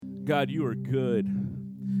God, you are good.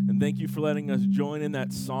 And thank you for letting us join in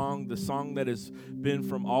that song, the song that has been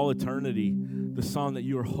from all eternity, the song that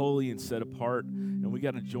you are holy and set apart. And we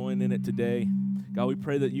got to join in it today. God, we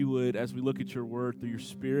pray that you would, as we look at your word through your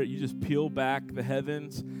spirit, you just peel back the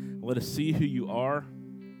heavens and let us see who you are.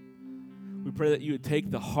 We pray that you would take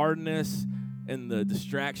the hardness and the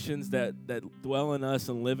distractions that dwell in us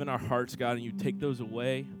and live in our hearts, God, and you take those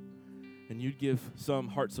away, and you'd give some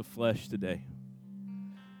hearts of flesh today.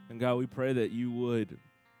 And God, we pray that you would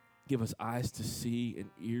give us eyes to see and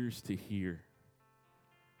ears to hear.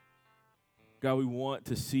 God, we want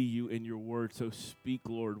to see you in your word, so speak,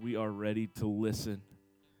 Lord. We are ready to listen.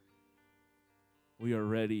 We are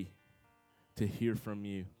ready to hear from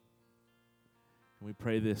you. And we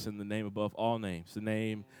pray this in the name above all names, the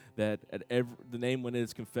name that the name when it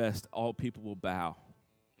is confessed, all people will bow.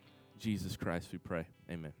 Jesus Christ, we pray.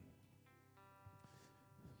 Amen.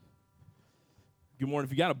 Good morning.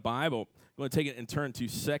 If you got a Bible, I'm going to take it and turn to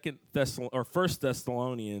 1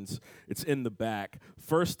 Thessalonians. It's in the back.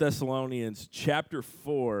 1 Thessalonians chapter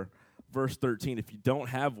 4, verse 13. If you don't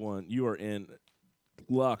have one, you are in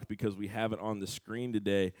luck because we have it on the screen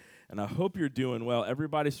today. And I hope you're doing well.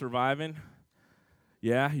 Everybody surviving?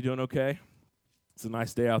 Yeah, you doing okay? It's a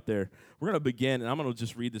nice day out there. We're going to begin, and I'm going to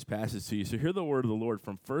just read this passage to you. So hear the word of the Lord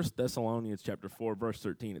from 1 Thessalonians chapter 4, verse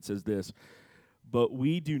 13. It says this, "But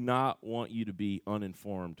we do not want you to be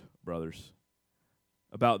uninformed, brothers,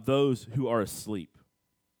 about those who are asleep,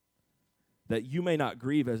 that you may not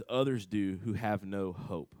grieve as others do who have no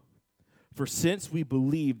hope. For since we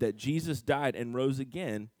believe that Jesus died and rose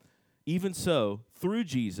again, even so, through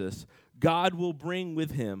Jesus, God will bring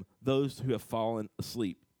with him those who have fallen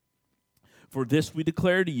asleep. For this we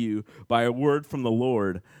declare to you by a word from the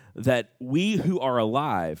Lord, that we who are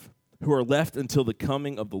alive, who are left until the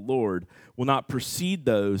coming of the Lord, will not precede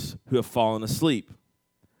those who have fallen asleep.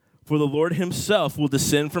 For the Lord himself will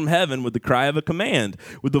descend from heaven with the cry of a command,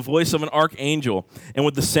 with the voice of an archangel, and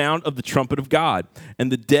with the sound of the trumpet of God.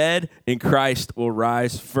 And the dead in Christ will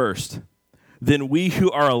rise first. Then we who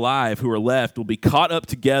are alive, who are left, will be caught up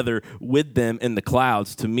together with them in the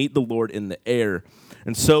clouds to meet the Lord in the air.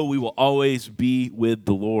 And so we will always be with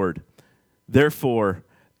the Lord. Therefore,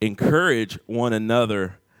 encourage one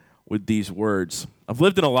another with these words." I've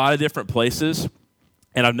lived in a lot of different places,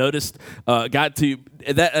 and I've noticed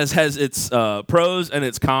that has its pros and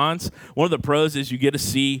its cons. One of the pros is you get to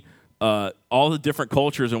see all the different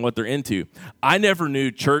cultures and what they're into. I never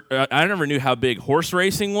knew how big horse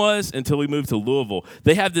racing was until we moved to Louisville.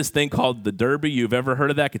 They have this thing called the Derby. You've ever heard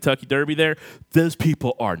of that Kentucky Derby there? Those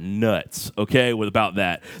people are nuts, okay, about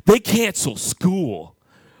that. They cancel school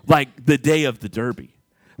like the day of the Derby.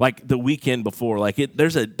 Like the weekend before,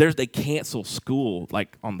 they cancel school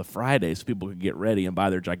like on the Friday so people can get ready and buy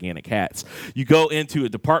their gigantic hats. You go into a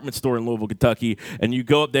department store in Louisville, Kentucky, and you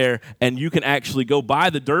go up there and you can actually go buy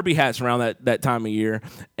the Derby hats around that time of year,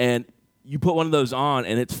 and you put one of those on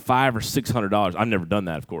and it's $500 or $600. I've never done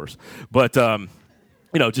that, of course, but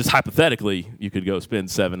just hypothetically, you could go spend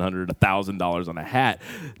 $700, $1,000 on a hat.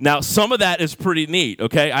 Now, some of that is pretty neat,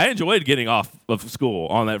 okay? I enjoyed getting off of school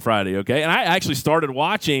on that Friday, okay? And I actually started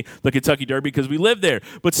watching the Kentucky Derby because we lived there.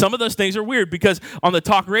 But some of those things are weird because on the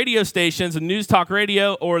talk radio stations, the news talk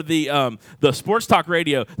radio or the sports talk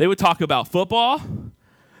radio, they would talk about football,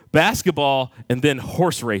 basketball, and then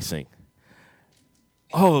horse racing.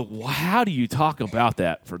 Oh, how do you talk about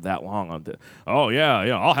that for that long? Oh, yeah,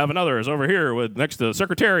 I'll have another is over here next to the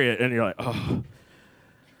Secretariat. And you're like, oh.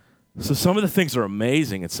 So some of the things are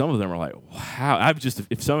amazing, and some of them are like, wow.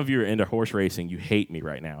 If some of you are into horse racing, you hate me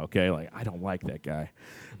right now, okay? Like, I don't like that guy.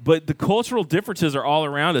 But the cultural differences are all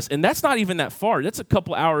around us, and that's not even that far. That's a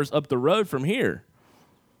couple hours up the road from here.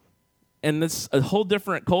 And it's a whole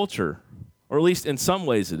different culture, or at least in some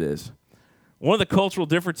ways it is. One of the cultural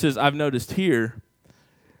differences I've noticed here,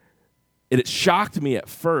 and it shocked me at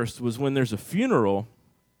first, was when there's a funeral.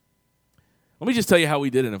 Let me just tell you how we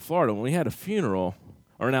did it in Florida. When we had a funeral,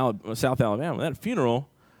 or in South Alabama, we had a funeral,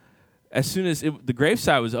 as soon as the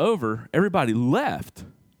graveside was over, everybody left.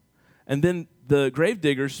 And then the grave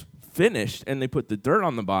diggers finished, and they put the dirt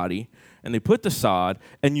on the body, and they put the sod,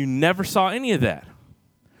 and you never saw any of that.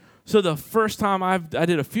 So the first time I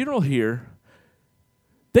did a funeral here,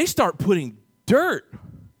 they start putting dirt.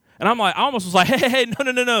 And I almost was like, hey,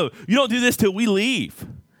 no. You don't do this till we leave.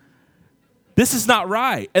 This is not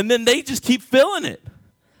right. And then they just keep filling it.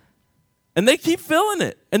 And they keep filling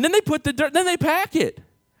it. And then they put the dirt, then they pack it.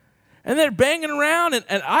 And they're banging around.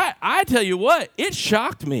 And I tell you what, it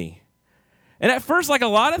shocked me. And at first, like a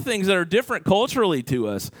lot of things that are different culturally to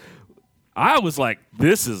us, I was like,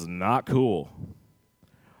 this is not cool.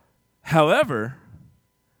 However,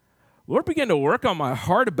 Lord began to work on my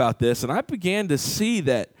heart about this, and I began to see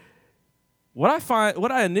that what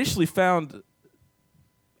I initially found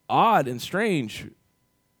odd and strange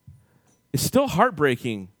is still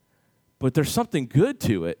heartbreaking, but there's something good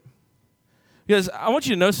to it. Because I want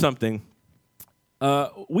you to know something.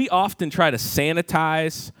 We often try to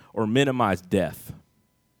sanitize or minimize death.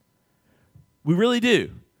 We really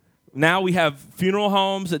do. Now we have funeral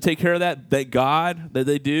homes that take care of that they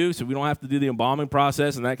do, so we don't have to do the embalming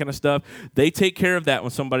process and that kind of stuff. They take care of that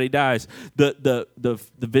when somebody dies. The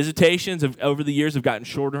visitations over the years have gotten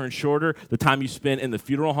shorter and shorter. The time you spend in the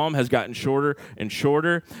funeral home has gotten shorter and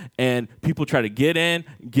shorter, and people try to get in,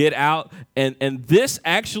 get out. And this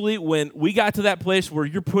actually, when we got to that place where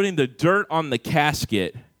you're putting the dirt on the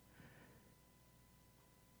casket,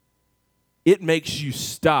 it makes you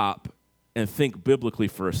stop and think biblically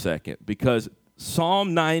for a second, because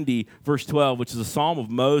Psalm 90, verse 12, which is a psalm of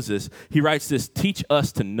Moses, he writes this: teach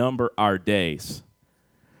us to number our days,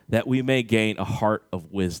 that we may gain a heart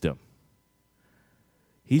of wisdom.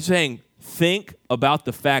 He's saying, think about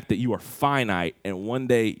the fact that you are finite and one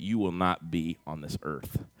day you will not be on this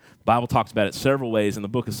earth. The Bible talks about it several ways. In the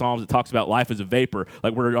book of Psalms, it talks about life as a vapor,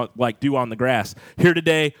 like we're like dew on the grass. Here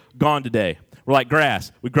today, gone today. We're like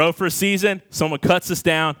grass. We grow for a season, someone cuts us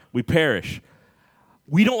down, we perish.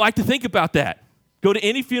 We don't like to think about that. Go to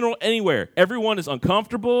any funeral anywhere. Everyone is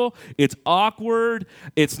uncomfortable. It's awkward.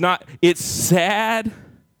 It's sad.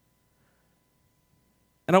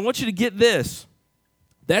 And I want you to get this.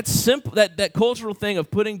 That simple, that cultural thing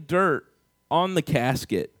of putting dirt on the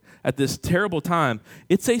casket at this terrible time,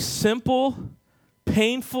 it's a simple,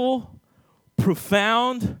 painful,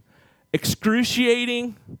 profound,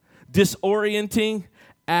 excruciating, disorienting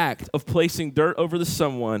act of placing dirt over the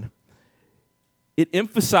someone. It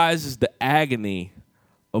emphasizes the agony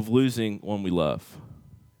of losing one we love.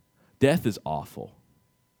 Death is awful.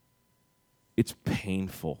 It's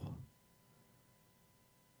painful.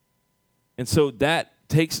 And so that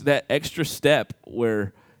takes that extra step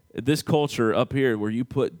where this culture up here, where you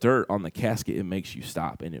put dirt on the casket, it makes you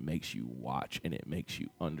stop and it makes you watch and it makes you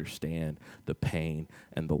understand the pain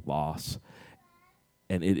and the loss.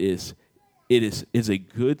 And it is a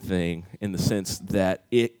good thing in the sense that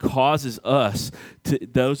it causes us,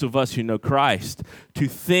 those of us who know Christ, to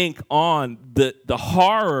think on the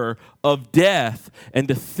horror of death and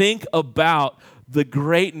to think about the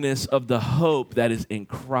greatness of the hope that is in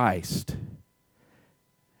Christ.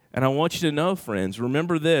 And I want you to know, friends,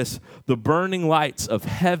 remember this: the burning lights of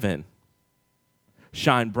heaven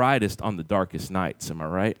shine brightest on the darkest nights. Am I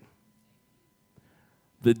right?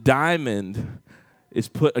 The diamond is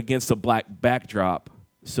put against a black backdrop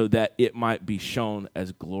so that it might be shown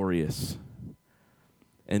as glorious.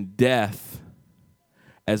 And death,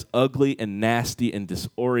 as ugly and nasty and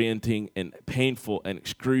disorienting and painful and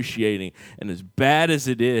excruciating and as bad as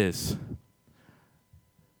it is,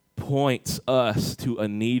 points us to a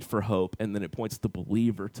need for hope, and then it points the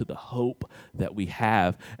believer to the hope that we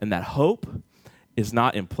have. And that hope is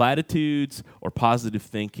not in platitudes or positive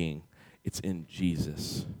thinking. It's in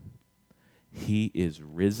Jesus. He is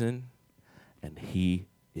risen, and he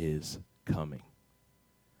is coming.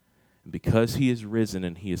 And because he is risen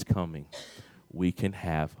and he is coming, we can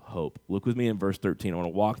have hope. Look with me in verse 13. I want to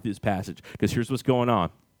walk through this passage because here's what's going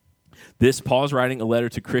on. Paul's writing a letter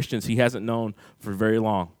to Christians he hasn't known for very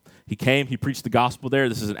long. He came, he preached the gospel there.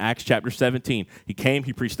 This is in Acts chapter 17. He came,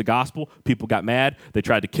 he preached the gospel. People got mad. They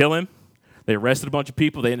tried to kill him. They arrested a bunch of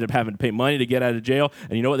people. They ended up having to pay money to get out of jail.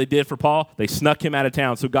 And you know what they did for Paul? They snuck him out of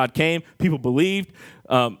town. So God came. People believed.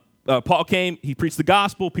 Paul came. He preached the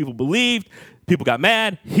gospel. People believed. People got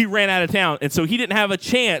mad. He ran out of town. And so he didn't have a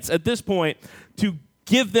chance at this point to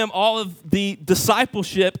give them all of the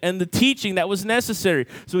discipleship and the teaching that was necessary.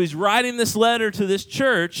 So he's writing this letter to this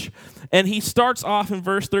church, and he starts off in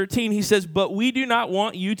verse 13. He says, "But we do not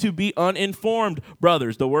want you to be uninformed,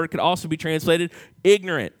 brothers." The word could also be translated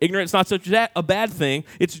ignorant. Ignorant's not such a bad thing.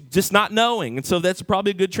 It's just not knowing. And so that's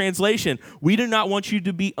probably a good translation. We do not want you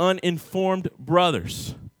to be uninformed,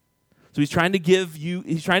 brothers. So he's trying to give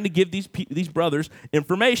these brothers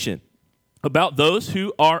information about those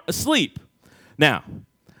who are asleep. Now,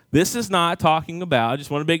 this is not talking about, I just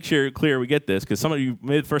want to make sure clear we get this, because some of you,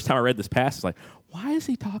 maybe the first time I read this passage, like, why is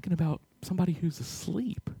he talking about somebody who's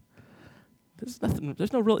asleep?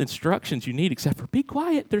 There's no real instructions you need except for be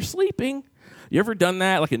quiet, they're sleeping. You ever done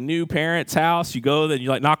that, like a new parent's house? You go, then you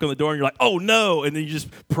like knock on the door, and you're like, oh no, and then you're just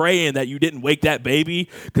praying that you didn't wake that baby,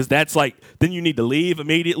 because that's like, then you need to leave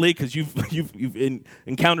immediately because you've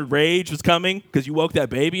encountered rage was coming because you woke that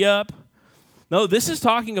baby up. No, this is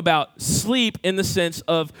talking about sleep in the sense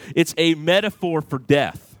of it's a metaphor for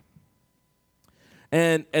death.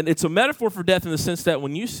 And it's a metaphor for death in the sense that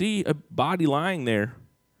when you see a body lying there,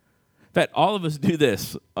 in fact, all of us do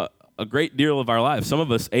this a great deal of our lives. Some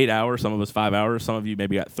of us 8 hours, some of us 5 hours, some of you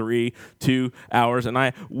maybe got 3, 2 hours.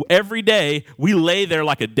 And every day, we lay there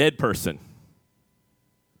like a dead person.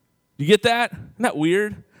 You get that? Isn't that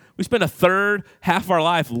weird? We spend half of our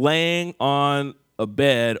life laying on a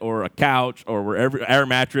bed or a couch or wherever, air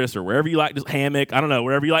mattress or wherever you like to, hammock, I don't know,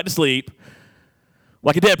 wherever you like to sleep,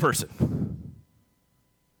 like a dead person.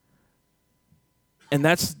 And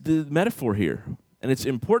that's the metaphor here. And it's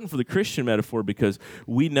important for the Christian metaphor because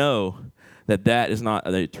we know that that is not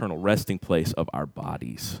the eternal resting place of our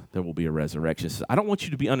bodies. There will be a resurrection. So I don't want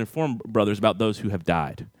you to be uninformed, brothers, about those who have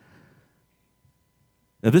died.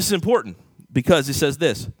 Now, this is important because it says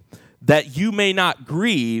this, that you may not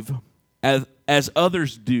grieve as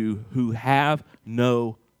others do who have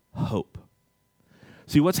no hope.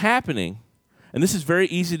 See, what's happening, and this is very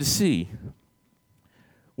easy to see,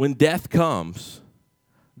 when death comes,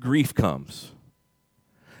 grief comes.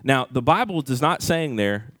 Now, the Bible is not saying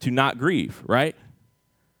there to not grieve, right?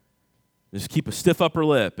 Just keep a stiff upper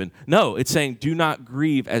lip. And no, it's saying do not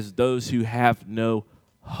grieve as those who have no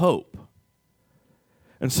hope.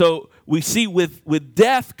 And so we see with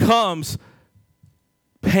death comes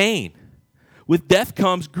pain. With death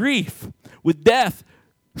comes grief. With death,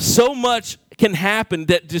 so much can happen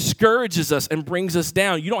that discourages us and brings us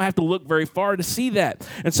down. You don't have to look very far to see that.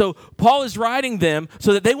 And so Paul is writing them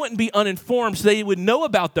so that they wouldn't be uninformed, so they would know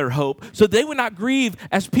about their hope, so they would not grieve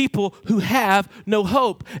as people who have no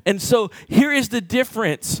hope. And so here is the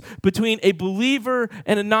difference between a believer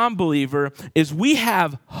and a non-believer is we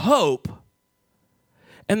have hope,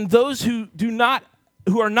 and those who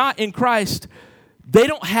are not in Christ, they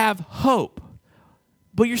don't have hope.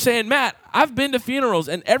 But you're saying, Matt, I've been to funerals,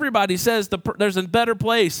 and everybody says there's a better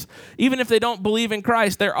place. Even if they don't believe in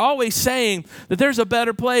Christ, they're always saying that there's a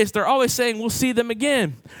better place. They're always saying we'll see them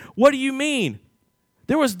again. What do you mean?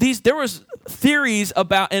 There was theories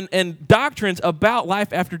about and doctrines about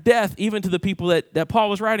life after death, even to the people that Paul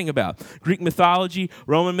was writing about. Greek mythology,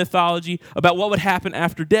 Roman mythology, about what would happen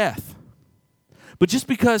after death. But just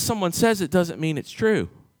because someone says it doesn't mean it's true.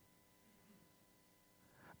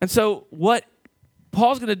 And so what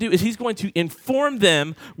Paul's going to do is he's going to inform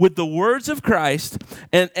them with the words of Christ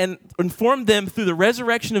and inform them through the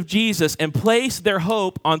resurrection of Jesus and place their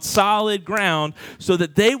hope on solid ground so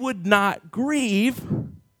that they would not grieve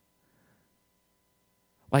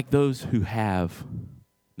like those who have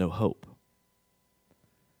no hope.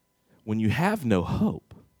 When you have no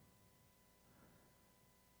hope,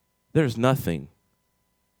 there's nothing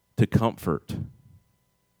to comfort.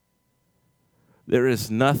 There is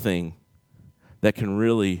nothing that can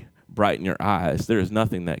really brighten your eyes. There is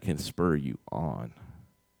nothing that can spur you on.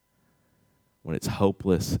 When it's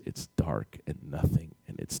hopeless, it's dark and nothing,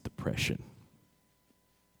 and it's depression.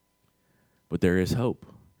 But there is hope.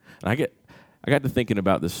 And I got to thinking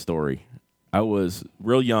about this story. I was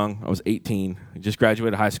real young. I was 18. I just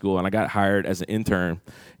graduated high school, and I got hired as an intern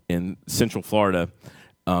in Central Florida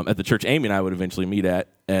at the church Amy and I would eventually meet at.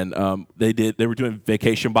 And they were doing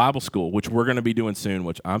Vacation Bible School, which we're going to be doing soon,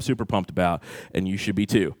 which I'm super pumped about, and you should be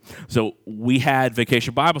too. So we had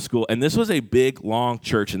Vacation Bible School, and this was a big, long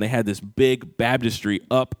church, and they had this big baptistry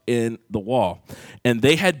up in the wall. And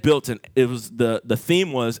they had built the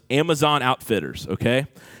theme was Amazon Outfitters, okay?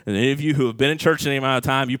 And any of you who have been in church any amount of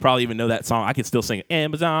time, you probably even know that song. I can still sing it,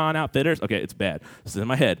 Amazon Outfitters. Okay, it's bad. It's in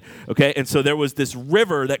my head, okay? And so there was this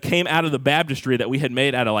river that came out of the baptistry that we had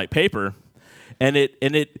made out of like paper. And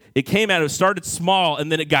it came out, it started small,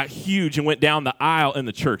 and then it got huge and went down the aisle in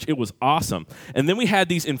the church. It was awesome. And then we had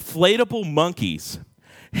these inflatable monkeys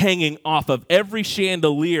hanging off of every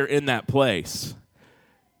chandelier in that place,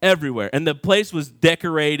 everywhere. And the place was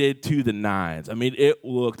decorated to the nines. I mean, it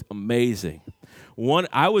looked amazing.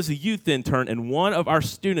 I was a youth intern, and one of our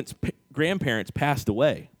students' grandparents passed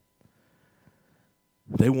away.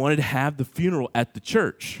 They wanted to have the funeral at the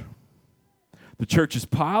church. The church's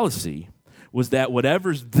policy was that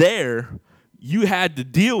whatever's there, you had to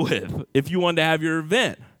deal with if you wanted to have your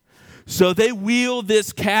event. So they wheeled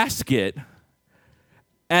this casket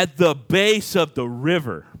at the base of the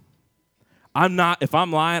river. If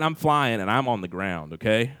I'm lying, I'm flying, and I'm on the ground,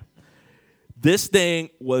 okay? This thing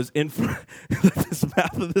was in front of this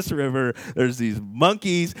mouth of this river. There's these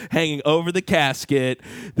monkeys hanging over the casket.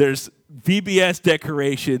 There's VBS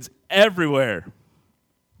decorations everywhere.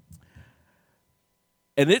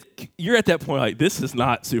 And you're at that point like, this is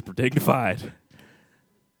not super dignified.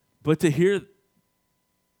 But to hear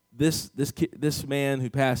this man who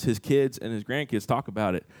passed, his kids and his grandkids talk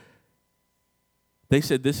about it, they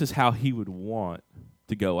said this is how he would want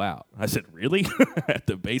to go out. I said, really? At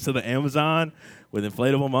the base of the Amazon with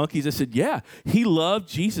inflatable monkeys? I said, yeah. He loved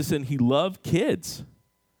Jesus and he loved kids.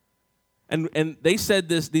 And they said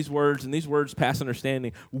these words, and these words pass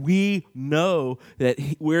understanding. We know that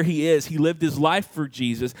where he is, he lived his life for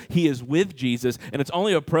Jesus. He is with Jesus, and it's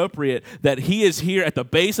only appropriate that he is here at the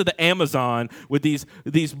base of the Amazon with these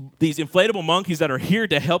inflatable monkeys that are here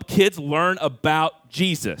to help kids learn about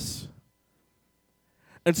Jesus.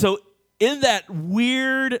 And so in that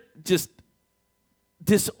weird, just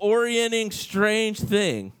disorienting, strange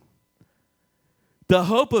thing, the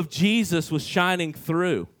hope of Jesus was shining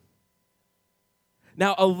through.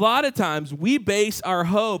 Now, a lot of times we base our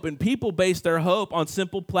hope, and people base their hope on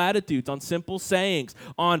simple platitudes, on simple sayings,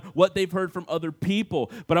 on what they've heard from other people.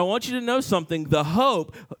 But I want you to know something. The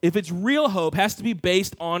hope, if it's real hope, has to be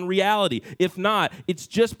based on reality. If not, it's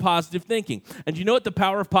just positive thinking. And you know what the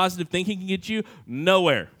power of positive thinking can get you?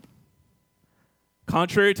 Nowhere.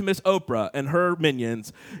 Contrary to Miss Oprah and her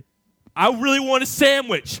minions, I really want a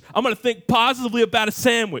sandwich. I'm going to think positively about a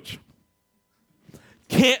sandwich.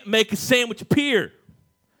 Can't make a sandwich appear.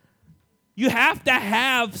 You have to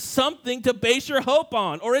have something to base your hope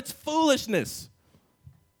on, or it's foolishness.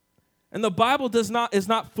 And the Bible is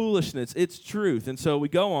not foolishness, it's truth. And so we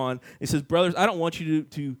go on. It says, brothers, I don't want you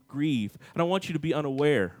to grieve. I don't want you to be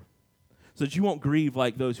unaware, so that you won't grieve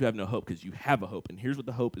like those who have no hope, because you have a hope. And here's what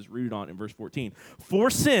the hope is rooted on in verse 14. For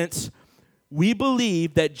since we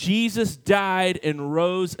believe that Jesus died and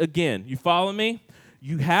rose again. You follow me?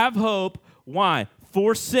 You have hope. Why?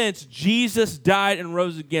 For since Jesus died and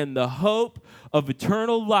rose again, the hope of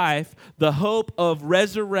eternal life, the hope of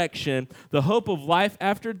resurrection, the hope of life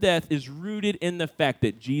after death is rooted in the fact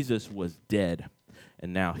that Jesus was dead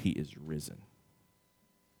and now he is risen.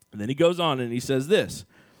 And then he goes on and he says this,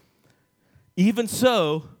 even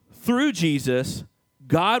so, through Jesus,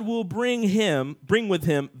 God will bring with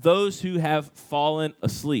him those who have fallen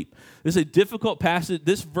asleep. This is a difficult passage.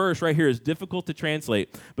 This verse right here is difficult to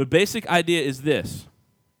translate, but basic idea is this.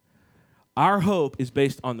 Our hope is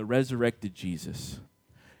based on the resurrected Jesus.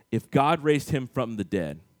 If God raised him from the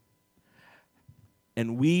dead,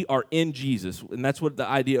 and we are in Jesus, and that's what the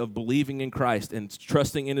idea of believing in Christ and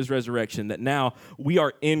trusting in his resurrection, that now we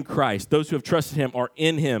are in Christ. Those who have trusted him are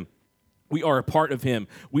in him. We are a part of him.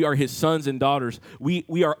 We are his sons and daughters.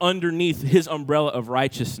 We are underneath his umbrella of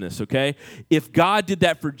righteousness, okay? If God did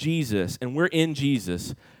that for Jesus and we're in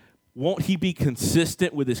Jesus, won't he be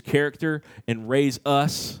consistent with his character and raise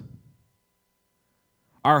us?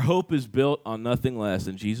 Our hope is built on nothing less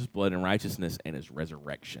than Jesus' blood and righteousness and his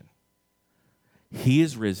resurrection. He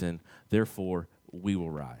is risen, therefore we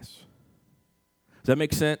will rise. Does that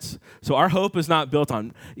make sense? So our hope is not built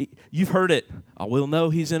on, you've heard it, I will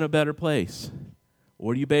know he's in a better place.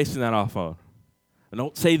 What are you basing that off of? And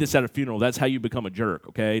don't say this at a funeral. That's how you become a jerk,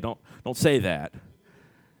 okay? Don't say that.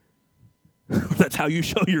 That's how you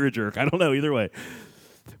show you're a jerk. I don't know, either way.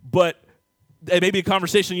 But it may be a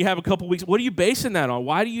conversation you have a couple weeks. What are you basing that on?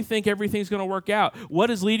 Why do you think everything's going to work out?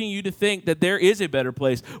 What is leading you to think that there is a better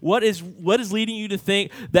place? What is leading you to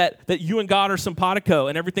think that you and God are simpatico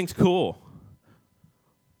and everything's cool?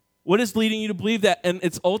 What is leading you to believe that? And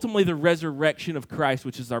it's ultimately the resurrection of Christ,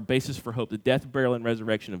 which is our basis for hope. The death, burial, and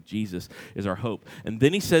resurrection of Jesus is our hope. And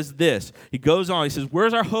then he says this. He goes on. He says,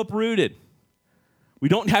 where's our hope rooted? We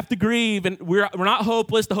don't have to grieve, and we're not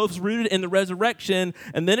hopeless. The hope's rooted in the resurrection.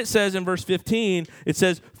 And then it says in verse 15, it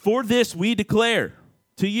says, for this we declare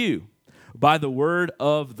to you by the word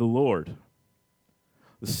of the Lord.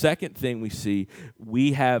 The second thing we see,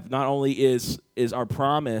 we have not only is our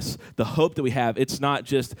promise, the hope that we have, it's not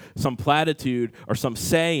just some platitude or some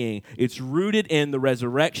saying. It's rooted in the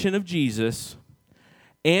resurrection of Jesus,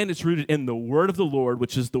 and it's rooted in the word of the Lord,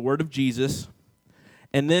 which is the word of Jesus.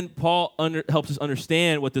 And then Paul helps us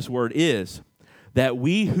understand what this word is, that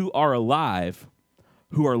we who are alive,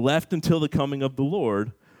 who are left until the coming of the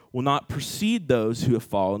Lord, will not precede those who have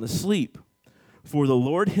fallen asleep. For the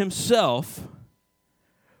Lord himself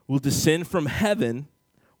will descend from heaven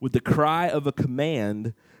with the cry of a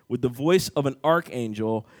command, with the voice of an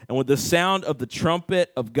archangel, and with the sound of the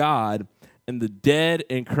trumpet of God, and the dead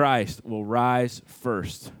in Christ will rise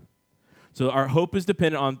first. So our hope is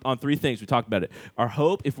dependent on three things. We talked about it. Our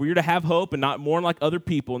hope, if we were to have hope and not mourn like other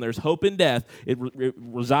people, and there's hope in death, it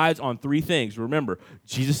resides on three things. Remember,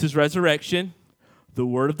 Jesus' resurrection, the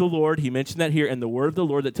word of the Lord, he mentioned that here, and the word of the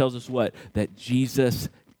Lord that tells us what? That Jesus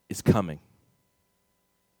is coming.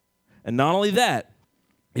 And not only that,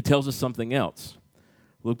 it tells us something else.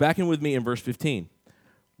 Look back in with me in verse 15.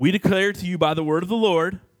 We declare to you by the word of the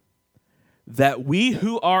Lord that we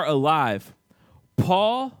who are alive,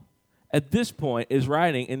 Paul at this point is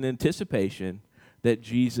writing in anticipation that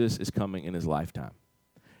Jesus is coming in his lifetime.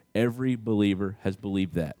 Every believer has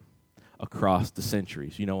believed that across the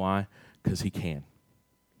centuries. You know why? Because he can.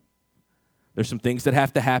 There's some things that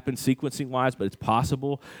have to happen sequencing-wise, but it's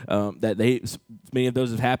possible that many of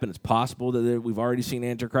those have happened. It's possible that we've already seen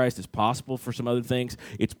Antichrist. It's possible for some other things.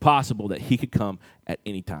 It's possible that he could come at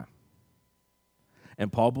any time.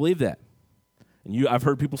 And Paul believed that. And I've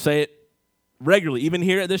heard people say it regularly, even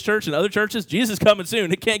here at this church and other churches. Jesus is coming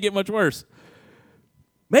soon. It can't get much worse.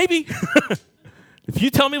 Maybe. If you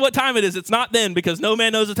tell me what time it is, it's not then, because no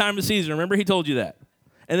man knows the time of the season. Remember, he told you that.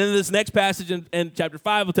 And then this next passage in chapter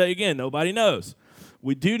 5 will tell you again, nobody knows.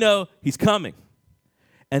 We do know he's coming.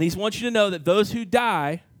 And he wants you to know that those who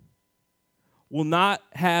die will not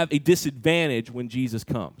have a disadvantage when Jesus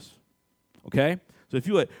comes. Okay? So if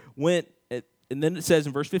you went, and then it says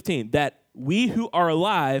in verse 15, that we who are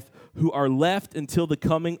alive, who are left until the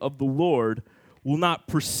coming of the Lord, will not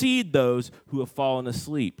precede those who have fallen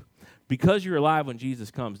asleep. Because you're alive when Jesus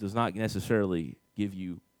comes does not necessarily give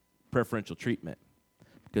you preferential treatment.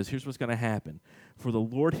 Because here's what's going to happen. For the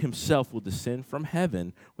Lord himself will descend from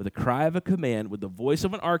heaven with a cry of a command, with the voice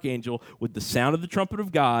of an archangel, with the sound of the trumpet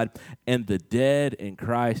of God, and the dead in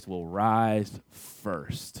Christ will rise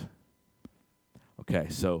first. Okay,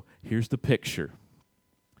 so here's the picture.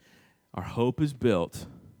 Our hope is built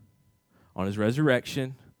on his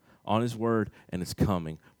resurrection, on his word, and it's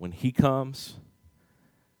coming. When he comes,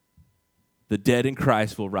 the dead in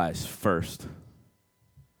Christ will rise first.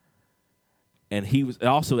 And it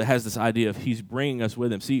also has this idea of he's bringing us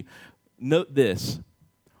with him. See, note this.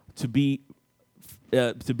 To be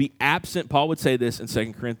absent, Paul would say this in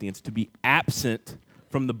 2 Corinthians, to be absent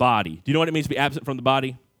from the body. Do you know what it means to be absent from the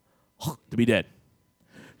body? To be dead.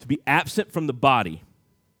 To be absent from the body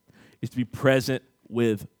is to be present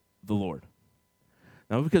with the Lord.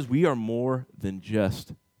 Now, because we are more than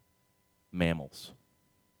just mammals.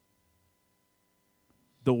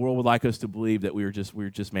 The world would like us to believe that we're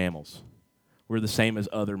just mammals. We're the same as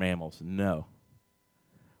other mammals. No.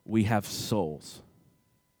 We have souls.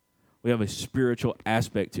 We have a spiritual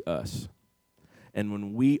aspect to us. And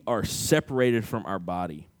when we are separated from our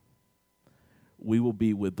body, we will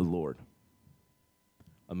be with the Lord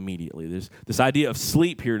immediately. This idea of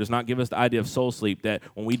sleep here does not give us the idea of soul sleep, that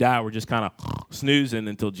when we die, we're just kind of snoozing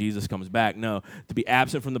until Jesus comes back. No, to be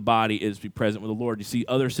absent from the body is to be present with the Lord. You see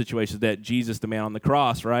other situations that Jesus, the man on the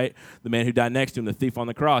cross, right? The man who died next to him, the thief on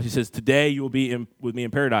the cross, he says, today you will be with me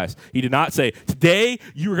in paradise. He did not say, today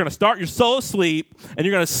you are going to start your soul sleep, and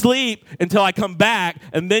you're going to sleep until I come back,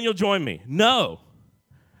 and then you'll join me. No.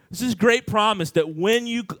 This is great promise that when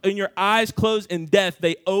your eyes close in death,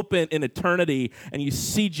 they open in eternity and you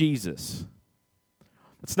see Jesus.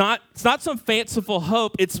 It's not some fanciful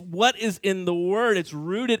hope. It's what is in the Word. It's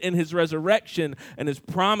rooted in his resurrection and his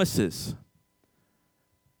promises.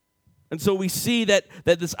 And so we see that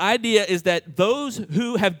this idea is that those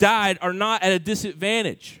who have died are not at a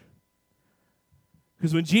disadvantage.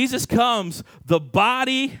 Because when Jesus comes, the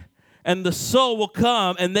body and the soul will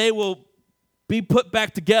come and they will be put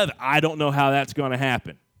back together. I don't know how that's going to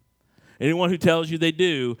happen. Anyone who tells you they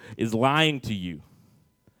do is lying to you.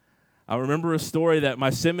 I remember a story that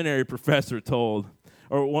my seminary professor told,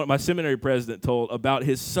 or my seminary president told, about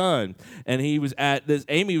his son. And he was at this,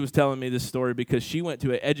 Amy was telling me this story because she went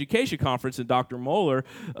to an education conference, and Dr. Moeller,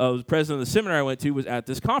 the president of the seminary I went to, was at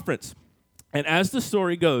this conference. And as the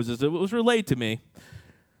story goes, as it was relayed to me,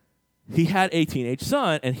 he had a teenage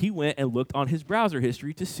son, and he went and looked on his browser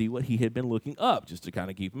history to see what he had been looking up, just to kind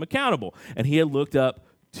of keep him accountable. And he had looked up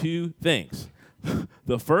two things.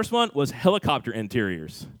 The first one was helicopter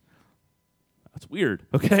interiors. That's weird,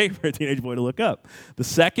 okay, for a teenage boy to look up. The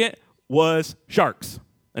second was sharks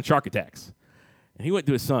and shark attacks. And he went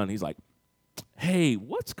to his son. He's like, hey,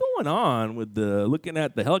 what's going on with looking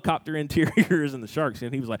at the helicopter interiors and the sharks?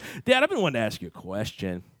 And he was like, Dad, I've been wanting to ask you a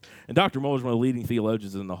question. And Dr. Moeller is one of the leading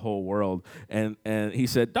theologians in the whole world. And he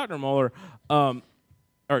said, Dr. Moeller, or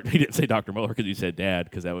he didn't say Dr. Moeller because he said Dad,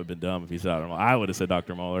 because that would have been dumb if he said Dr. Moeller. I would have said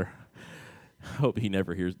Dr. Moeller. I hope he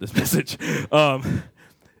never hears this message.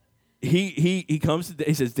 He comes to,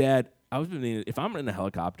 he says, Dad, I was thinking, if I'm in a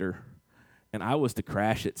helicopter and I was to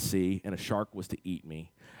crash at sea and a shark was to eat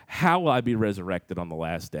me, how will I be resurrected on the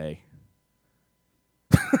last day?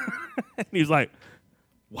 And he's like,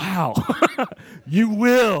 Wow, you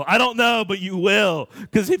will. I don't know, but you will.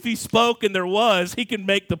 Because if he spoke and there was, he can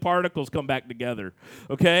make the particles come back together,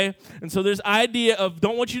 okay? And so there's idea of,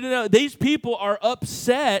 don't want you to know, these people are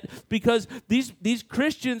upset because these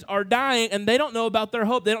Christians are dying and they don't know about their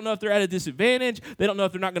hope. They don't know if they're at a disadvantage. They don't know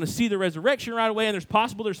if they're not going to see the resurrection right away, and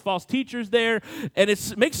there's false teachers there. And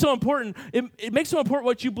it makes so important, it makes so important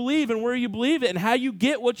what you believe and where you believe it and how you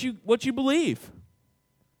get what you believe.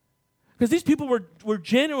 Because these people were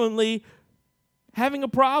genuinely having a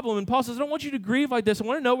problem. And Paul says, I don't want you to grieve like this. I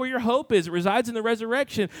want to know where your hope is. It resides in the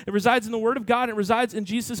resurrection. It resides in the Word of God. It resides in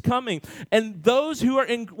Jesus coming. And those who are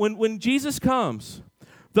when Jesus comes,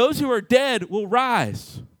 those who are dead will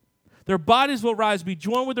rise. Their bodies will rise, be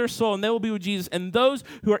joined with their soul, and they will be with Jesus. And those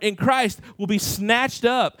who are in Christ will be snatched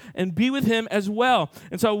up and be with him as well.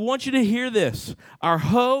 And so I want you to hear this. Our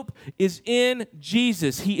hope is in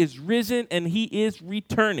Jesus. He is risen and he is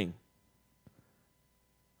returning.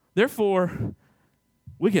 Therefore,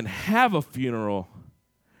 we can have a funeral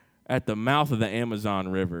at the mouth of the Amazon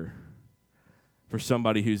River for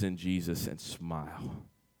somebody who's in Jesus and smile,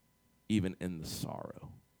 even in the sorrow.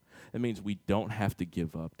 That means we don't have to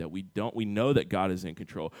give up, that we know that God is in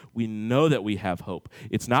control. We know that we have hope.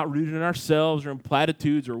 It's not rooted in ourselves or in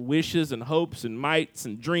platitudes or wishes and hopes and mights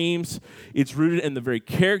and dreams. It's rooted in the very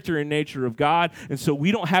character and nature of God. And so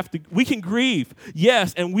we can grieve,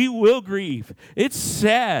 yes, and we will grieve. It's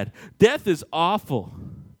sad. Death is awful.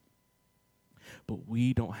 But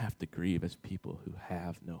we don't have to grieve as people who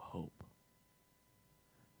have no hope.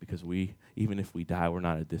 Because even if we die, we're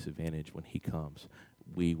not at a disadvantage when he comes.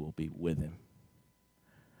 We will be with him.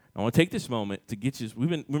 I want to take this moment to get you.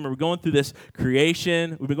 We're going through this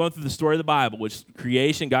creation. We've been going through the story of the Bible, which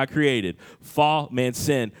creation God created. Fall, man,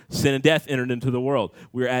 sin and death entered into the world.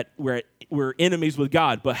 We're enemies with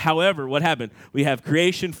God. But however, what happened? We have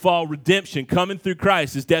creation, fall, redemption coming through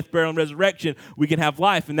Christ, his death, burial, and resurrection. We can have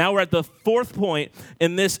life. And now we're at the fourth point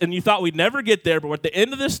in this, and you thought we'd never get there, but we're at the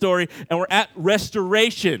end of this story, and we're at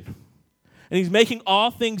restoration. And he's making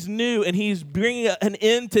all things new, and he's bringing an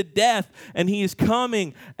end to death, and he is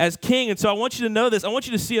coming as king. And so I want you to know this. I want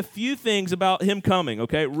you to see a few things about him coming,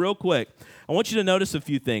 okay, real quick. I want you to notice a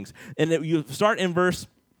few things. And you start in verse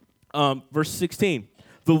 16.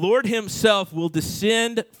 The Lord himself will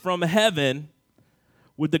descend from heaven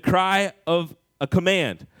with the cry of a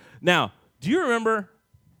command. Now, do you remember,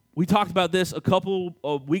 we talked about this a couple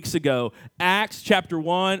of weeks ago, Acts chapter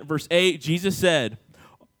 1, verse 8, Jesus said,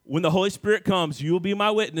 when the Holy Spirit comes, you will be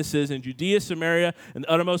my witnesses in Judea, Samaria, and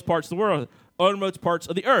the uttermost parts of the world, uttermost parts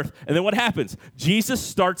of the earth. And then what happens? Jesus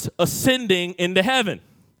starts ascending into heaven.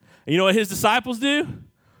 And you know what his disciples do?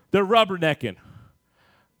 They're rubbernecking.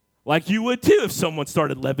 Like you would too if someone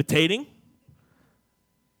started levitating.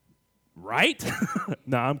 Right?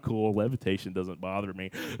 No, I'm cool. Levitation doesn't bother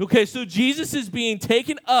me. Okay, so Jesus is being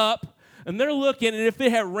taken up. And they're looking, and if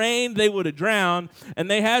it had rained, they would have drowned. And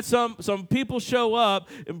they had some people show up,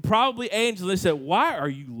 and probably angels. They said, why are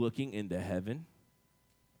you looking into heaven?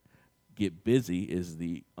 Get busy is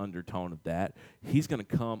the undertone of that. He's going to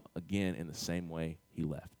come again in the same way he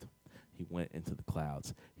left. He went into the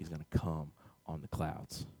clouds. He's going to come on the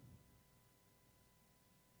clouds.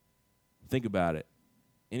 Think about it.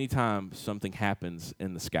 Anytime something happens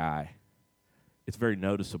in the sky, it's very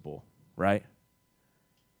noticeable, right?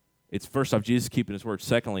 It's first off, Jesus keeping his word.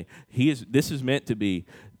 Secondly, this is meant to be.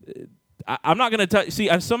 I'm not going to tell you. See,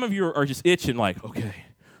 some of you are just itching like, okay,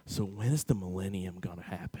 so when is the millennium going to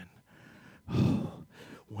happen? Oh,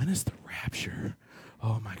 when is the rapture?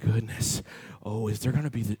 Oh, my goodness. Oh, is there going to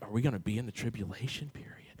be, are we going to be in the tribulation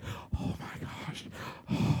period? Oh, my gosh.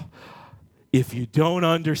 Oh. If you don't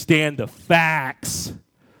understand the facts,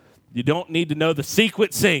 you don't need to know the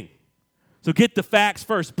sequencing. So get the facts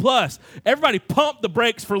first. Plus, everybody pump the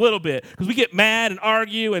brakes for a little bit because we get mad and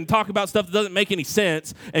argue and talk about stuff that doesn't make any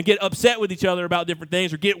sense and get upset with each other about different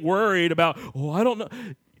things or get worried about, oh, I don't know.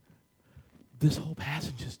 This whole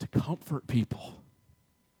passage is to comfort people.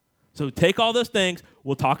 So take all those things.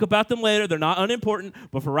 We'll talk about them later. They're not unimportant.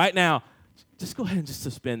 But for right now, just go ahead and just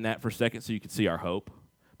suspend that for a second so you can see our hope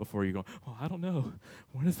before you go, oh, I don't know.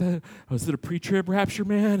 What is that? Oh, is it a pre-trib rapture,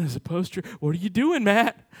 man? Is it post-trib? What are you doing,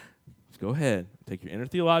 Matt? Go ahead, take your inner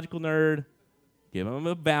theological nerd, give him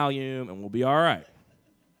a Valium, and we'll be all right.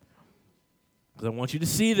 Because I want you to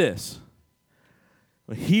see this.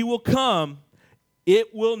 When he will come,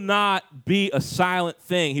 it will not be a silent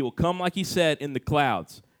thing. He will come, like he said, in the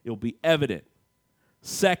clouds. It will be evident.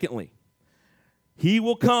 Secondly, he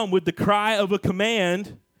will come with the cry of a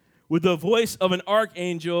command, with the voice of an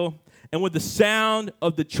archangel, and with the sound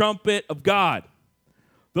of the trumpet of God.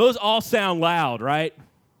 Those all sound loud, right?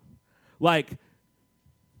 Like,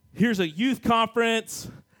 here's a youth conference,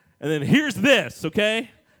 and then here's this, okay?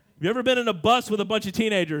 Have you ever been in a bus with a bunch of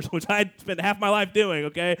teenagers, which I spent half my life doing,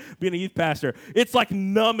 okay, being a youth pastor? It's like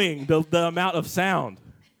numbing the amount of sound.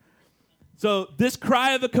 So this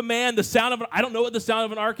cry of a command, the sound of I don't know what the sound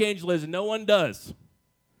of an archangel is, and no one does.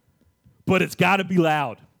 But it's got to be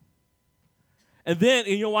loud. And then,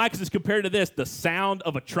 and you know why? Because it's compared to this, the sound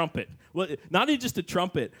of a trumpet. Well, not even just a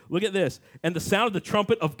trumpet. Look at this. And the sound of the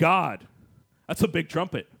trumpet of God. That's a big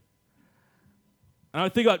trumpet. And I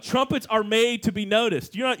think about trumpets are made to be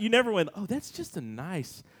noticed. You never went, oh, that's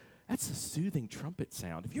a soothing trumpet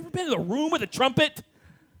sound. Have you ever been in a room with a trumpet?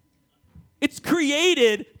 It's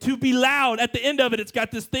created to be loud. At the end of it, it's got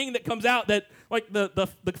this thing that comes out that, like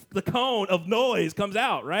the cone of noise comes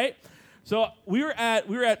out, right? So we were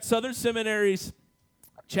at Southern Seminary's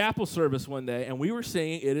chapel service one day, and we were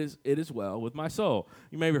singing "It Is Well with My Soul."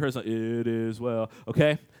 You maybe heard something, "It is well."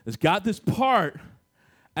 Okay, it's got this part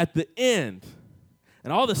at the end.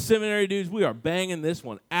 And all the seminary dudes, we are banging this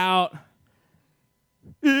one out.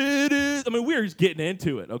 It is. I mean, we were just getting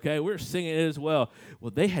into it, okay? We were singing it as well. Well,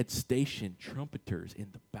 they had stationed trumpeters in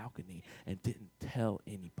the balcony and didn't tell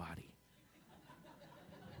anybody.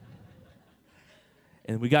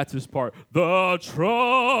 And we got to this part, the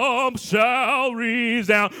trump shall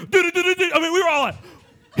resound. I mean, we were all like,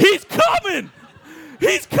 he's coming.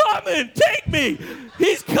 He's coming. Take me.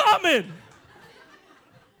 He's coming.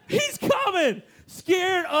 He's coming.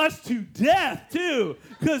 Scared us to death, too,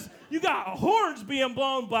 because you got horns being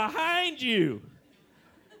blown behind you.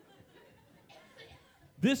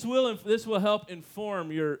 This will help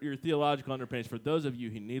inform your theological underpinnings for those of you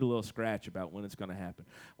who need a little scratch about when it's going to happen.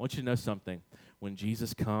 I want you to know something. When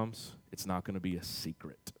Jesus comes, it's not going to be a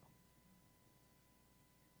secret.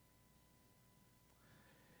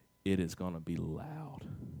 It is going to be loud.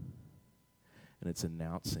 And it's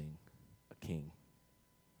announcing a king.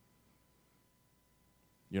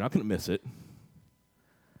 You're not going to miss it.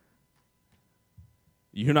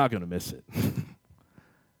 You're not going to miss it.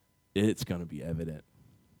 It's going to be evident.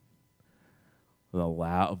 The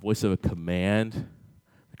loud voice of a command,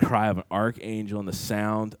 the cry of an archangel, and the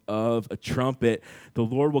sound of a trumpet. The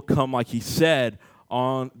Lord will come, like he said,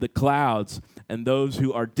 on the clouds, and those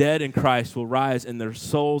who are dead in Christ will rise, and their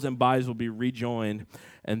souls and bodies will be rejoined,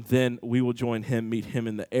 and then we will join him, meet him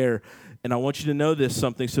in the air. And I want you to know this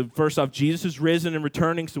something. So first off, Jesus is risen and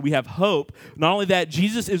returning, so we have hope. Not only that,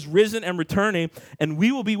 Jesus is risen and returning, and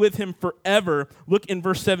we will be with him forever. Look in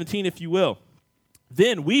verse 17, if you will.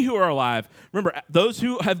 Then we who are alive, remember, those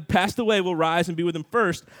who have passed away will rise and be with him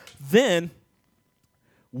first. Then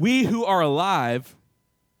we who are alive,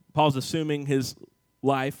 Paul's assuming his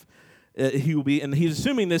life, he will be, and he's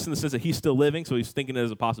assuming this in the sense that he's still living, so he's thinking it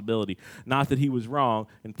as a possibility. Not that he was wrong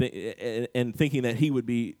and thinking that he would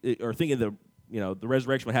be, or thinking the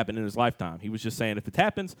resurrection would happen in his lifetime. He was just saying if it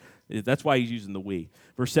happens, that's why he's using the we.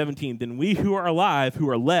 Verse 17, then we who are alive, who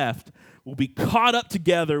are left, will be caught up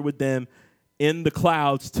together with them in the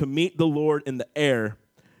clouds to meet the Lord in the air,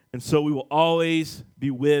 and so we will always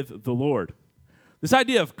be with the Lord. This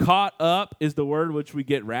idea of caught up is the word which we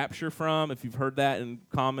get rapture from, if you've heard that in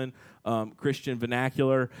common Christian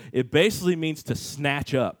vernacular. It basically means to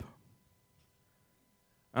snatch up.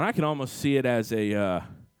 And I can almost see it as your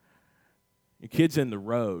kid's in the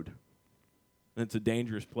road, and it's a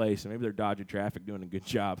dangerous place, and maybe they're dodging traffic, doing a good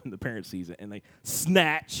job, and the parent sees it, and they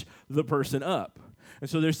snatch the person up. And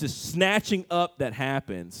so there's this snatching up that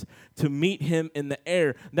happens to meet him in the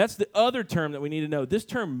air. And that's the other term that we need to know. This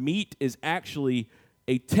term meet is actually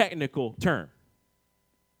a technical term.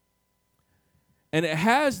 And it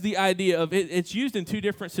has the idea of, it's used in two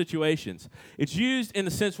different situations. It's used in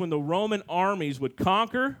the sense when the Roman armies would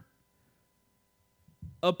conquer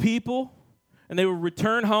a people and they would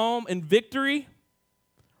return home in victory.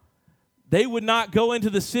 They would not go into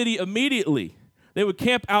the city immediately. They would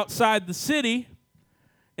camp outside the city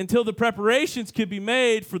until the preparations could be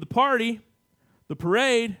made for the party, the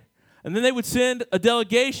parade, and then they would send a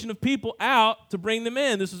delegation of people out to bring them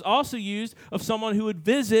in. This is also used of someone who would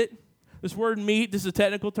visit. This word meet, this is a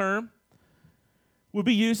technical term, would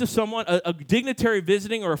be used of someone, a dignitary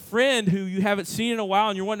visiting or a friend who you haven't seen in a while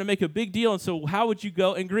and you're wanting to make a big deal, and so how would you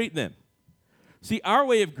go and greet them? See, our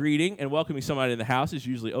way of greeting and welcoming somebody in the house is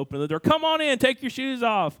usually open the door. Come on in, take your shoes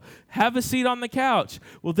off, have a seat on the couch.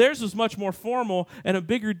 Well, theirs was much more formal and a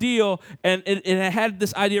bigger deal, and it had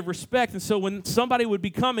this idea of respect. And so when somebody would be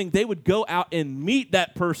coming, they would go out and meet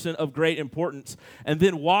that person of great importance and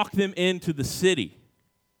then walk them into the city.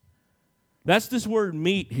 That's this word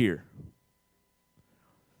meet here.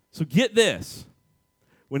 So get this.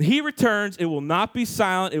 When he returns, it will not be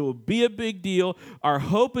silent. It will be a big deal. Our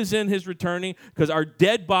hope is in his returning because our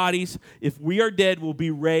dead bodies, if we are dead, will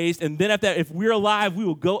be raised. And then after that, if we're alive, we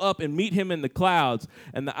will go up and meet him in the clouds.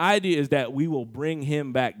 And the idea is that we will bring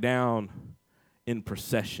him back down in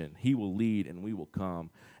procession. He will lead and we will come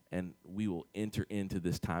and we will enter into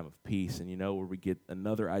this time of peace. And you know where we get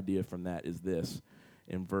another idea from that is this.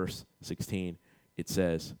 In verse 16, it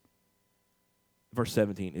says, verse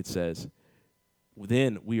 17, it says,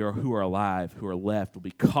 then we are who are alive, who are left, will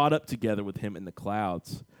be caught up together with him in the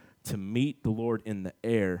clouds to meet the Lord in the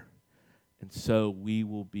air, and so we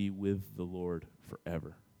will be with the Lord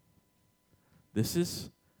forever. This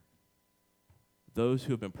is those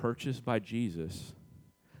who have been purchased by Jesus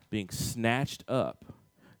being snatched up,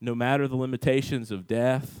 no matter the limitations of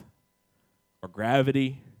death or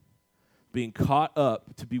gravity, being caught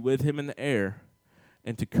up to be with him in the air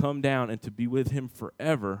and to come down and to be with him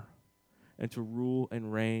forever and to rule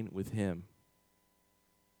and reign with him.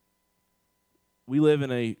 We live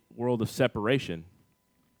in a world of separation.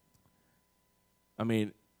 I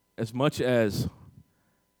mean, as much as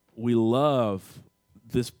we love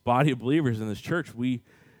this body of believers in this church, we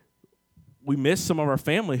miss some of our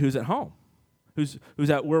family who's at home, who's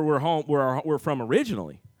at where we're home, where we're from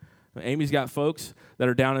originally. Amy's got folks that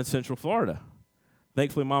are down in Central Florida.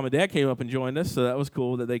 Thankfully, Mom and Dad came up and joined us, so that was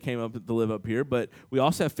cool that they came up to live up here. But we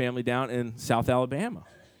also have family down in South Alabama,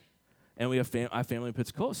 and we have family in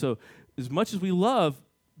Pensacola. So as much as we love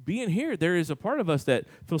being here, there is a part of us that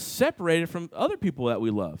feels separated from other people that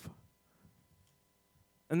we love.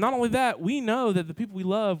 And not only that, we know that the people we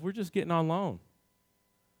love, we're just getting on loan.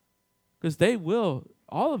 Because they will,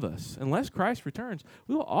 all of us, unless Christ returns,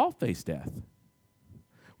 we will all face death.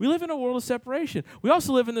 We live in a world of separation. We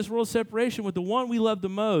also live in this world of separation with the one we love the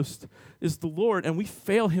most is the Lord, and we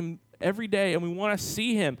fail him every day, and we want to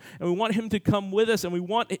see him, and we want him to come with us, and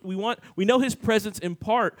we know his presence in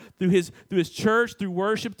part through his church, through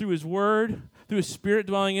worship, through his word, through his spirit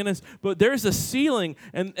dwelling in us. But there's a ceiling,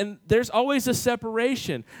 and there's always a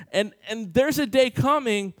separation. And there's a day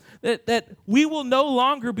coming that we will no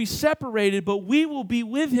longer be separated, but we will be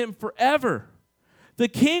with him forever. The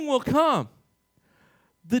King will come.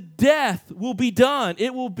 The death will be done.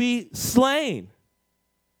 It will be slain.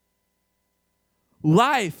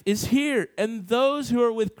 Life is here, and those who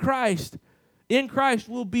are with Christ, in Christ,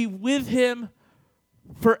 will be with him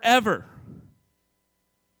forever.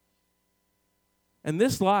 And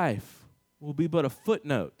this life will be but a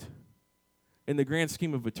footnote in the grand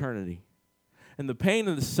scheme of eternity. And the pain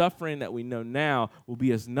and the suffering that we know now will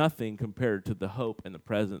be as nothing compared to the hope and the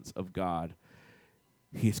presence of God.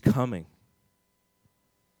 He's coming.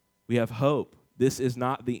 We have hope. This is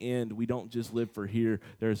not the end. We don't just live for here.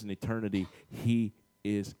 There's an eternity. He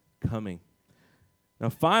is coming. Now,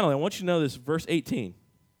 finally, I want you to know this, verse 18.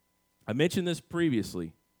 I mentioned this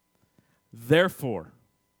previously. Therefore,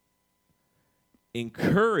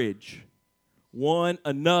 encourage one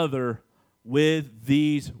another with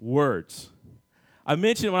these words. I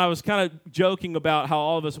mentioned when I was kind of joking about how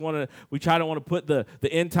all of us we try to want to put the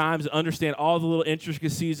end times and understand all the little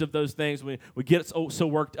intricacies of those things. We get so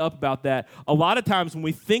worked up about that. A lot of times when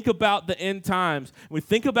we think about the end times, we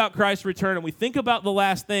think about Christ's return, and we think about the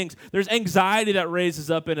last things, there's anxiety that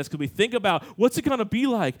raises up in us because we think about, what's it going to be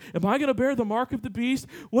like? Am I going to bear the mark of the beast?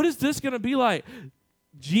 What is this going to be like?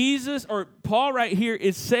 Jesus, or Paul right here,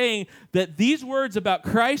 is saying that these words about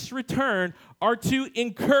Christ's return are to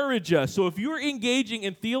encourage us. So if you're engaging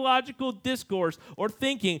in theological discourse or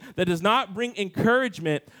thinking that does not bring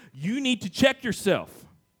encouragement, you need to check yourself.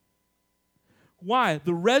 Why?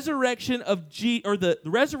 The resurrection of the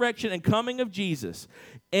resurrection and coming of Jesus,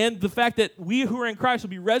 and the fact that we who are in Christ will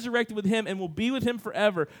be resurrected with him and will be with him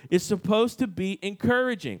forever, is supposed to be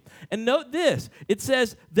encouraging. And note this, it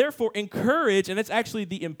says, therefore encourage, and it's actually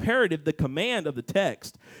the imperative, the command of the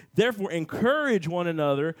text. Therefore encourage one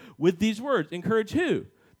another with these words. Encourage who?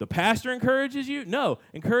 The pastor encourages you? No.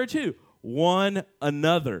 Encourage who? One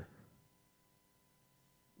another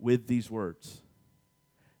with these words.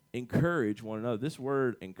 Encourage one another. This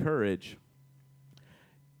word encourage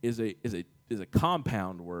is a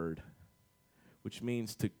compound word, which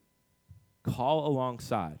means to call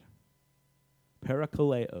alongside.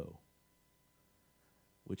 Parakaleo,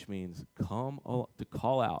 which means to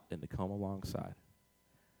call out and to come alongside.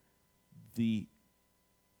 The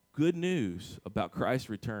good news about Christ's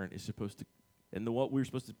return is supposed to, and what we're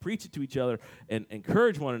supposed to preach it to each other and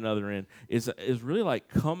encourage one another in, is really like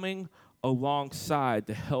coming alongside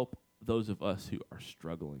to help those of us who are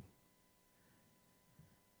struggling.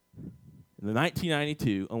 In the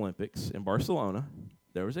 1992 Olympics in Barcelona,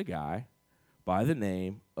 there was a guy by the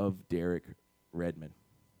name of Derek Redmond.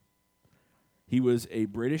 He was a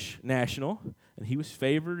British national, and he was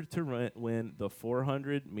favored to win the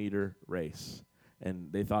 400-meter race.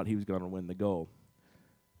 And they thought he was going to win the gold.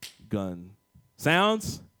 Gun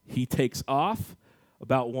sounds. He takes off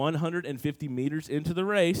about 150 meters into the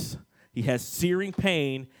race. He has searing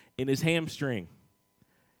pain in his hamstring.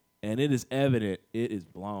 And it is evident it is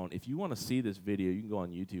blown. If you want to see this video, you can go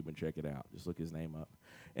on YouTube and check it out. Just look his name up.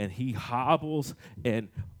 And he hobbles, and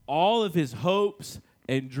all of his hopes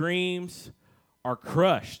and dreams are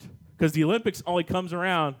crushed because the Olympics only comes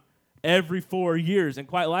around every 4 years, and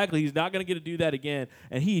quite likely he's not going to get to do that again.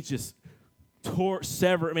 And he just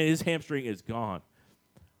severed. I mean, his hamstring is gone.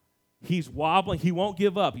 He's wobbling. He won't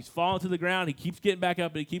give up. He's falling to the ground. He keeps getting back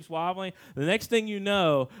up, but he keeps wobbling. The next thing you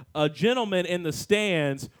know, a gentleman in the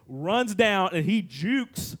stands runs down, and he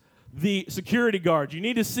jukes the security guard. You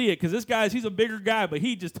need to see it because this he's a bigger guy, but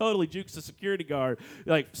he just totally jukes the security guard,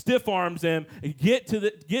 like stiff arms him, and get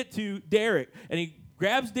to Derek. And he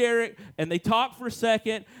grabs Derek, and they talk for a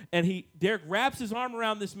second, and Derek wraps his arm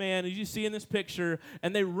around this man, as you see in this picture,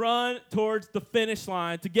 and they run towards the finish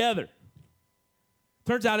line together.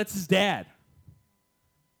 Turns out it's his dad.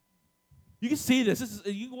 You can see this. This is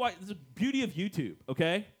the beauty of YouTube,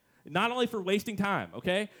 okay? Not only for wasting time,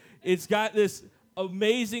 okay? It's got this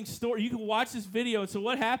amazing story. You can watch this video, and so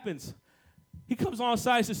what happens? He comes on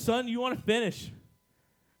side and says, "Son, you want to finish?"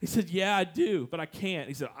 He said, "Yeah, I do, but I can't."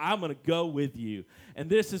 He said, "I'm going to go with you."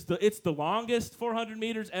 And it's the longest 400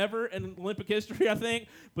 meters ever in Olympic history, I think,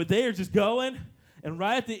 but they are just going, and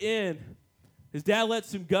right at the end, his dad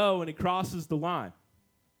lets him go, and he crosses the line.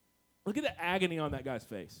 Look at the agony on that guy's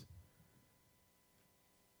face.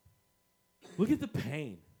 Look at the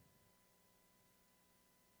pain.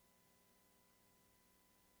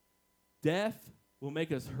 Death will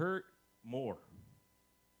make us hurt more.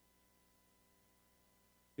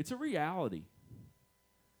 It's a reality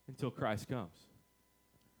until Christ comes.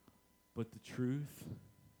 But the truth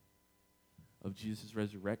of Jesus'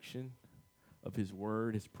 resurrection, of his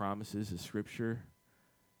word, his promises, his scripture,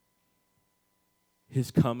 his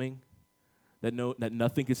coming, that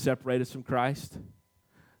nothing can separate us from Christ,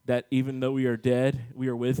 that even though we are dead, we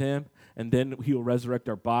are with him, and then he will resurrect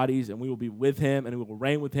our bodies, and we will be with him, and we will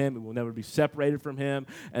reign with him, and we'll never be separated from him,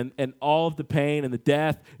 and all of the pain and the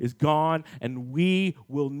death is gone, and we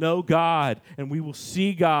will know God, and we will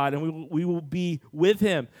see God, and we will be with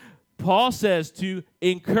him. Paul says to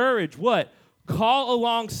encourage what? Call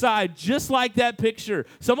alongside, just like that picture.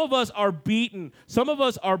 Some of us are beaten. Some of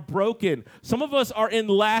us are broken. Some of us are in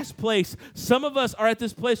last place. Some of us are at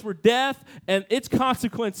this place where death and its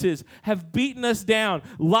consequences have beaten us down.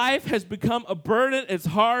 Life has become a burden. It's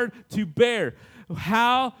hard to bear.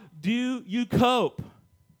 How do you cope?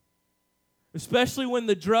 Especially when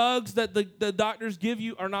the drugs that the doctors give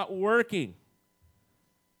you are not working.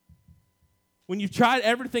 When you've tried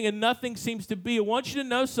everything and nothing seems to be. I want you to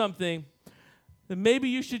know something. Then maybe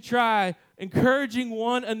you should try encouraging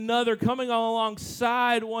one another, coming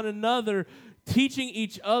alongside one another, teaching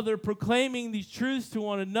each other, proclaiming these truths to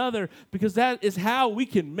one another, because that is how we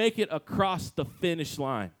can make it across the finish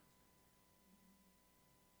line.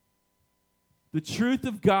 The truth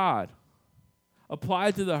of God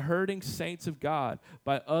applied to the hurting saints of God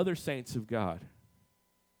by other saints of God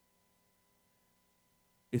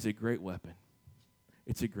is a great weapon.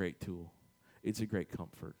 It's a great tool. It's a great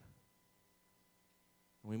comfort.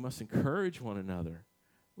 We must encourage one another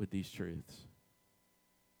with these truths.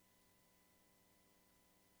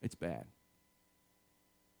 It's bad.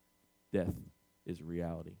 Death is a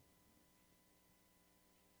reality.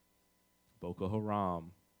 Boko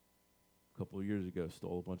Haram, a couple of years ago,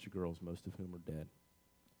 stole a bunch of girls, most of whom are dead.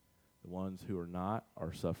 The ones who are not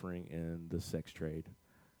are suffering in the sex trade.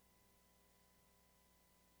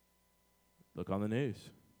 Look on the news.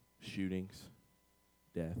 Shootings,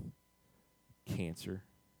 death, cancer.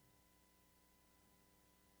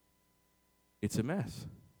 It's a mess.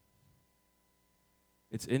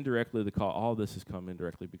 It's indirectly the call. All this has come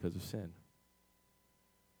indirectly because of sin.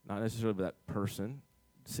 Not necessarily that person,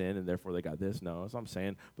 sin, and therefore they got this. No, that's what I'm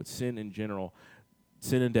saying. But sin in general,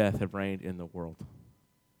 sin and death have reigned in the world.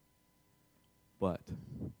 But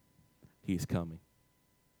he's coming.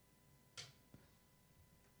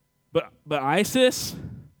 But ISIS,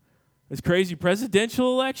 this crazy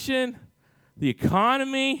presidential election, the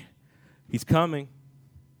economy, he's coming.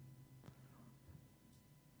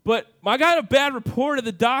 But I got a bad report of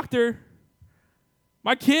the doctor.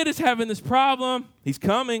 My kid is having this problem. He's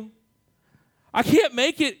coming. I can't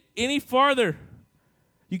make it any farther.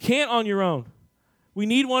 You can't on your own. We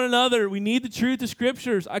need one another. We need the truth of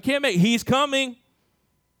scriptures. I can't make. He's coming.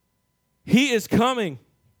 He is coming.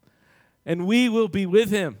 And we will be with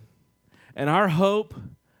him. And our hope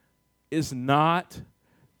is not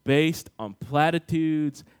based on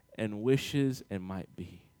platitudes and wishes and might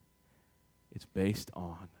be. It's based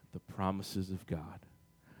on the promises of God,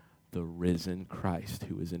 the risen Christ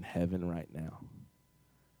who is in heaven right now,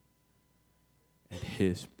 and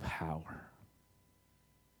his power.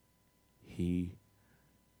 He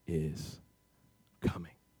is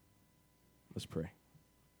coming. Let's pray.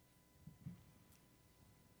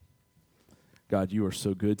 God, you are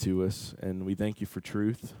so good to us, and we thank you for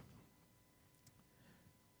truth.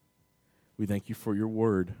 We thank you for your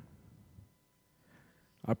word.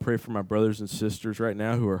 I pray for my brothers and sisters right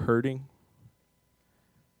now who are hurting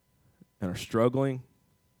and are struggling.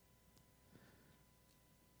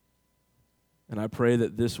 And I pray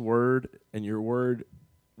that this word and your word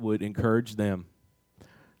would encourage them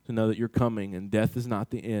to know that you're coming and death is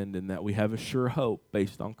not the end and that we have a sure hope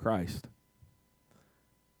based on Christ.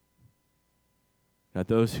 God,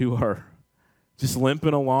 those who are just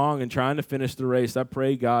limping along and trying to finish the race, I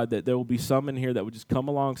pray, God, that there will be some in here that would just come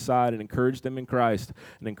alongside and encourage them in Christ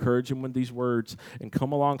and encourage them with these words and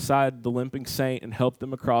come alongside the limping saint and help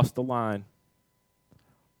them across the line.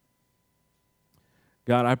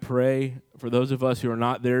 God, I pray for those of us who are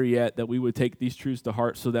not there yet that we would take these truths to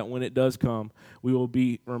heart so that when it does come, we will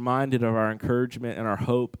be reminded of our encouragement and our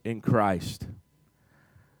hope in Christ.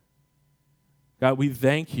 God, we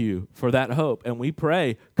thank you for that hope, and we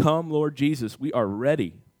pray, come, Lord Jesus, we are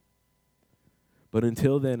ready. But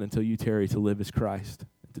until then, until you tarry, to live as Christ,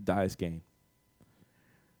 and to die as gain.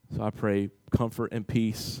 So I pray comfort and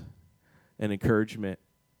peace and encouragement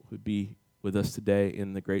would be with us today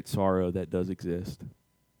in the great sorrow that does exist.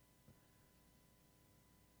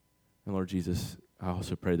 And Lord Jesus, I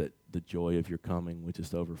also pray that the joy of your coming would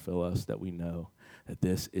just overfill us, that we know that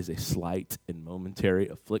this is a slight and momentary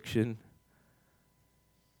affliction,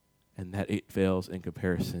 and that it fails in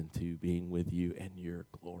comparison to being with you and your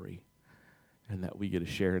glory. And that we get to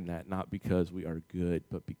share in that, not because we are good,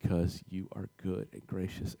 but because you are good and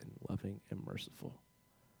gracious and loving and merciful.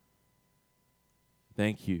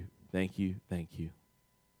 Thank you, thank you, thank you.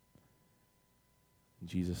 In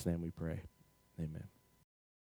Jesus' name we pray. Amen.